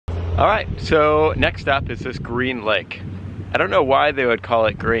Alright, so next up is this green lake. I don't know why they would call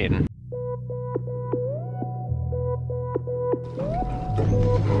it green.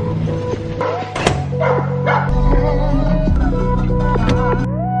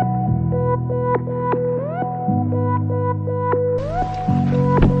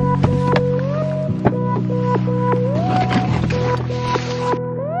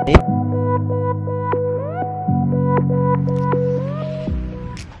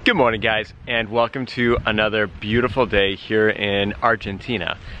 Good morning guys, and welcome to another beautiful day here in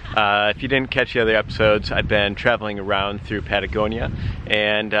Argentina. If you didn't catch the other episodes, I've been traveling around through Patagonia,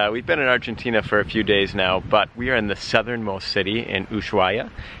 and we've been in Argentina for a few days now, but we are in the southernmost city in Ushuaia,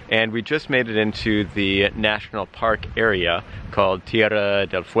 and we just made it into the national park area called Tierra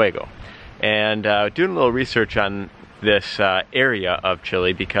del Fuego. And doing a little research on this area of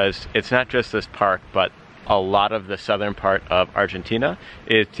Chile, because it's not just this park, but a lot of the southern part of Argentina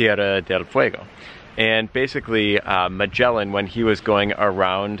is Tierra del Fuego. And basically Magellan, when he was going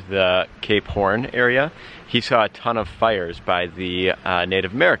around the Cape Horn area, he saw a ton of fires by the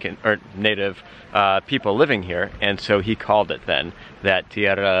Native American or native people living here, and so he called it then that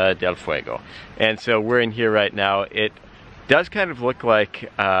Tierra del Fuego. And so we're in here right now. It does kind of look like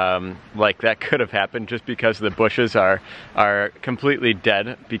that could have happened, just because the bushes are completely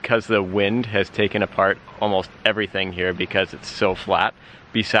dead, because the wind has taken apart almost everything here because it's so flat,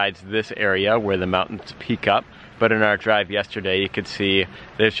 besides this area where the mountains peak up. But in our drive yesterday, you could see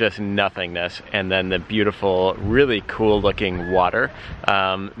there's just nothingness, and then the beautiful, really cool looking water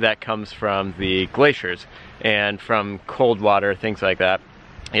that comes from the glaciers and from cold water, things like that.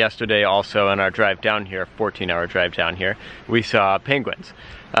 Yesterday also on our drive down here, 14-hour drive down here, we saw penguins,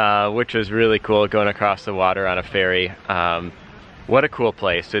 which was really cool, going across the water on a ferry. What a cool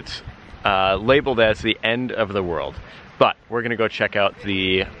place. It's labeled as the end of the world. But we're gonna go check out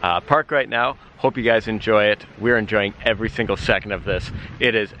the park right now. Hope you guys enjoy it. We're enjoying every single second of this.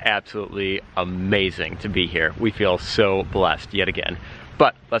 It is absolutely amazing to be here. We feel so blessed yet again.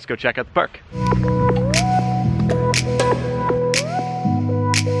 But let's go check out the park.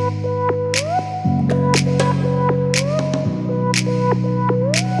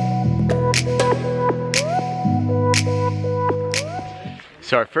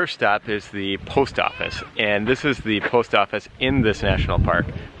 So our first stop is the post office, and this is the post office in this national park,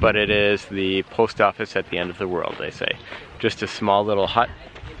 but it is the post office at the end of the world, they say. Just a small little hut,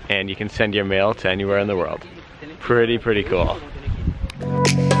 and you can send your mail to anywhere in the world. Pretty cool.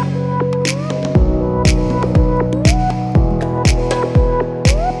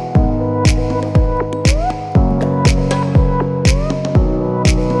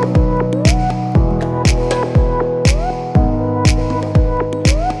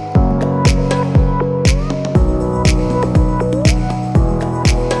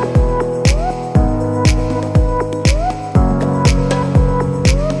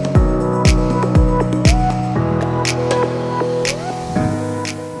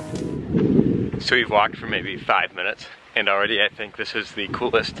 So we've walked for maybe 5 minutes, and already I think this is the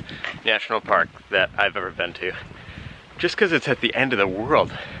coolest national park that I've ever been to. Just because it's at the end of the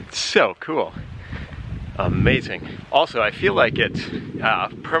world. It's so cool. Amazing. Also, I feel like it's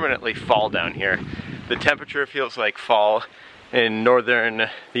permanently fall down here. The temperature feels like fall in northern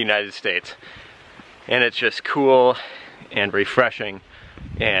the United States. And it's just cool and refreshing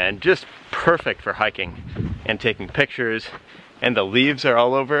and just perfect for hiking and taking pictures. And the leaves are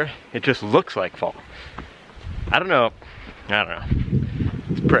all over. It just looks like fall. I don't know.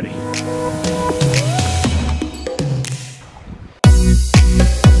 It's pretty.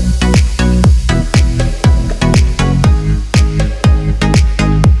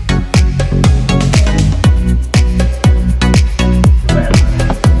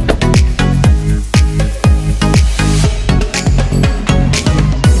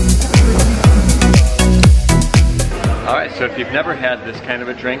 So if you've never had this kind of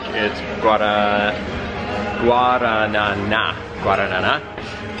a drink, it's guaranana.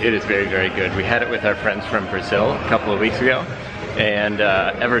 It is very good. We had it with our friends from Brazil a couple of weeks ago, and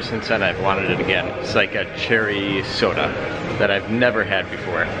ever since then I've wanted it again. It's like a cherry soda that I've never had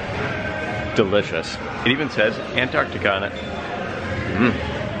before. Delicious. It even says Antarctica on it.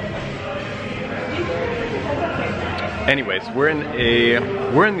 Anyways, we're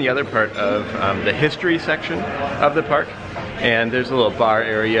in the other part of the history section of the park, and there's a little bar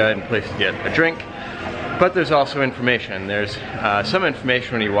area and place to get a drink, but there's also information. There's some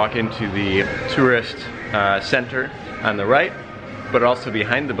information when you walk into the tourist center on the right, but also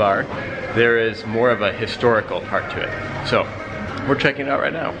behind the bar there is more of a historical part to it. So we're checking it out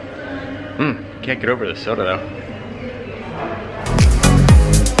right now. Can't get over the soda though.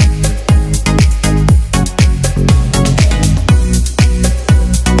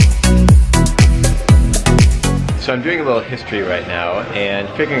 So I'm doing a little history right now and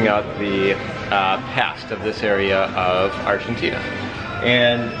figuring out the past of this area of Argentina.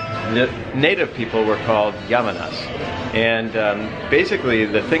 And the native people were called Yamanas. And basically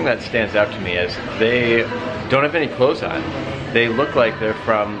the thing that stands out to me is they don't have any clothes on. They look like they're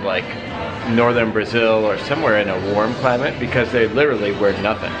from like northern Brazil or somewhere in a warm climate because they literally wear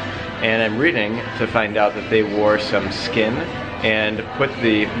nothing. And I'm reading to find out that they wore some skin and put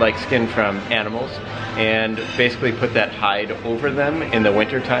the skin from animals and basically put that hide over them in the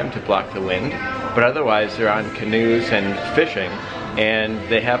winter time to block the wind. But otherwise they're on canoes and fishing and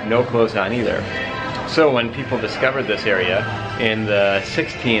they have no clothes on either. So when people discovered this area in the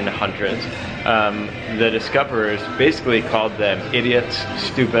 1600s, the discoverers basically called them idiots,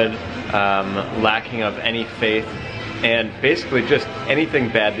 stupid, lacking of any faith, and basically just anything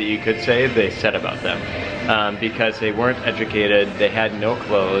bad that you could say they said about them, because they weren't educated, they had no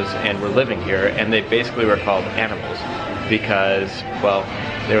clothes, and were living here, and they basically were called animals because, well,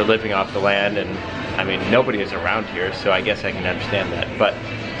 they were living off the land, and I mean, nobody is around here, so I guess I can understand that. But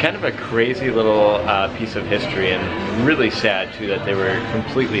kind of a crazy little piece of history, and really sad too that they were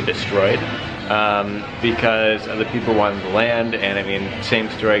completely destroyed because other people wanted the land. And I mean,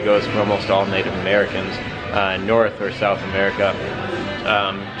 same story goes for almost all Native Americans, North or South America,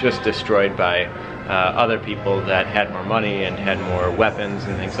 just destroyed by other people that had more money and had more weapons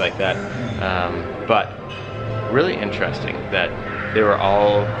and things like that. But really interesting that they were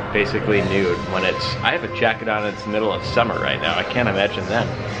all basically nude when I have a jacket on, it's the middle of summer right now. I can't imagine that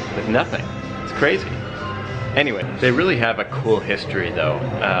with nothing. It's crazy. Anyway, they really have a cool history though.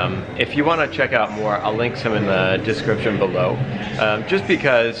 If you want to check out more, I'll link some in the description below. Just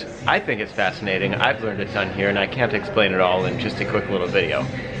because I think it's fascinating. I've learned a ton here and I can't explain it all in just a quick little video.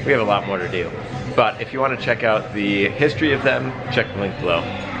 We have a lot more to do. But if you want to check out the history of them, check the link below.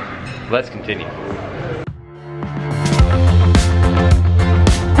 Let's continue.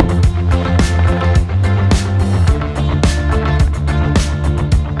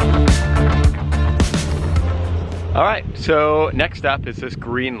 Alright, so next up is this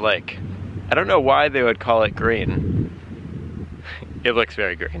green lake. I don't know why they would call it green. It looks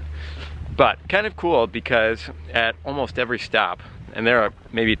very green. But kind of cool because at almost every stop, and there are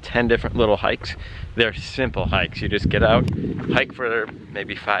maybe 10 different little hikes, they're simple hikes. You just get out, hike for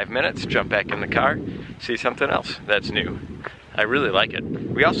maybe 5 minutes, jump back in the car, see something else that's new. I really like it.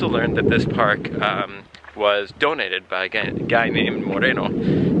 We also learned that this park was donated by a guy named Moreno,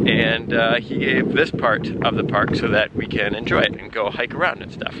 and he gave this part of the park so that we can enjoy it and go hike around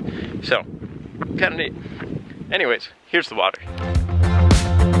and stuff. So, kind of neat. Anyways, here's the water.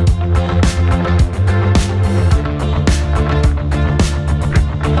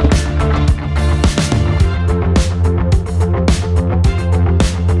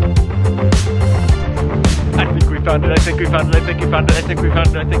 I think we found it, I think we found it, I think we found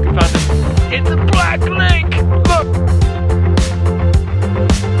it, I think we found it. It's a black lake! Look!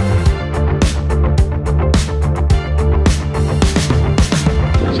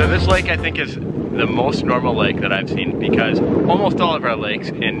 So this lake I think is the most normal lake that I've seen because almost all of our lakes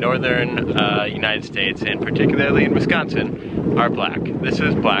in northern United States and particularly in Wisconsin are black. This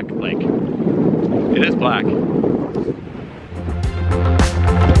is Black Lake. It is black.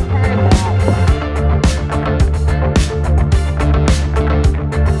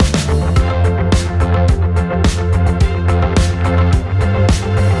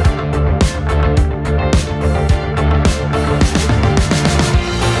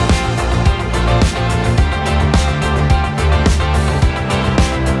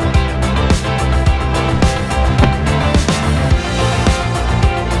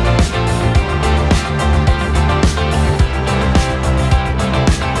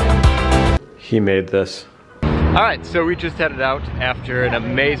 He made this. Alright, so we just headed out after an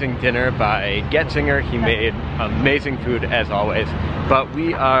amazing dinner by Getzinger. He made amazing food as always. But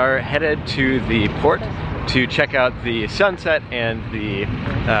we are headed to the port to check out the sunset and the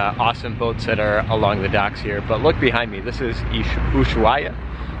awesome boats that are along the docks here. But look behind me, this is Ushuaia,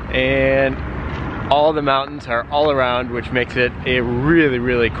 and all the mountains are all around, which makes it a really,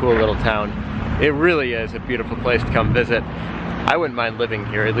 really cool little town. It really is a beautiful place to come visit. I wouldn't mind living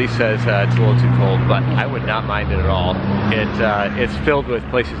here. Elise says it's a little too cold, but I would not mind it at all. It's filled with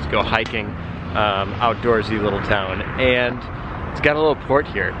places to go hiking, outdoorsy little town, and it's got a little port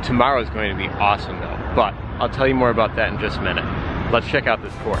here. Tomorrow is going to be awesome though, but I'll tell you more about that in just a minute. Let's check out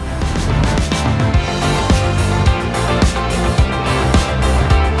this port.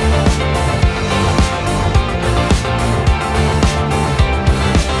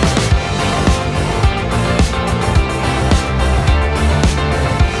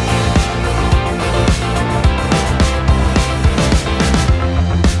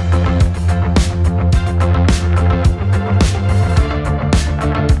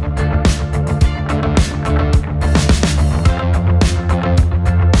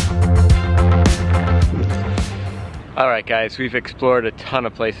 Alright guys, we've explored a ton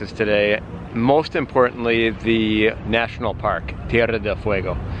of places today. Most importantly, the national park, Tierra del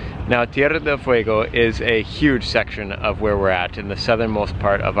Fuego. Now, Tierra del Fuego is a huge section of where we're at in the southernmost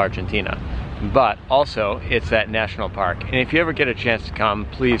part of Argentina. But also, it's that national park. And if you ever get a chance to come,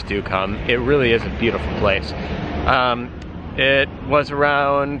 please do come. It really is a beautiful place. It was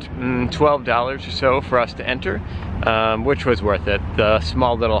around $12 or so for us to enter, which was worth it. The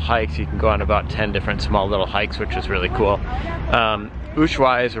small little hikes, you can go on about 10 different small little hikes, which is really cool.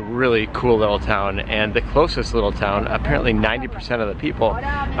 Ushuaia is a really cool little town, and the closest little town, apparently 90% of the people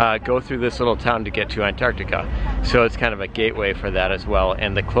go through this little town to get to Antarctica. So it's kind of a gateway for that as well,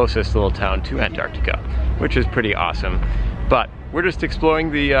 and the closest little town to Antarctica, which is pretty awesome. But we're just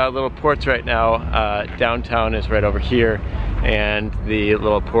exploring the little ports right now. Downtown is right over here, and the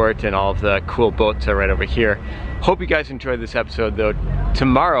little port and all of the cool boats are right over here. Hope you guys enjoyed this episode though.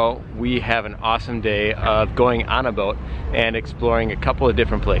 Tomorrow we have an awesome day of going on a boat and exploring a couple of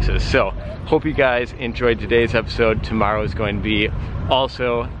different places. So hope you guys enjoyed today's episode. Tomorrow is going to be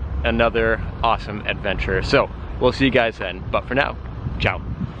also another awesome adventure. So we'll see you guys then. But for now, ciao.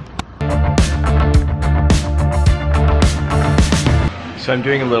 So I'm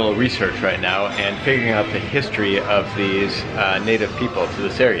doing a little research right now and figuring out the history of these native people to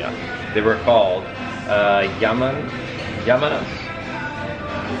this area. They were called Yamanas.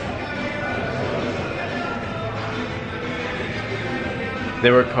 They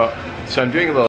were called, so I'm doing a little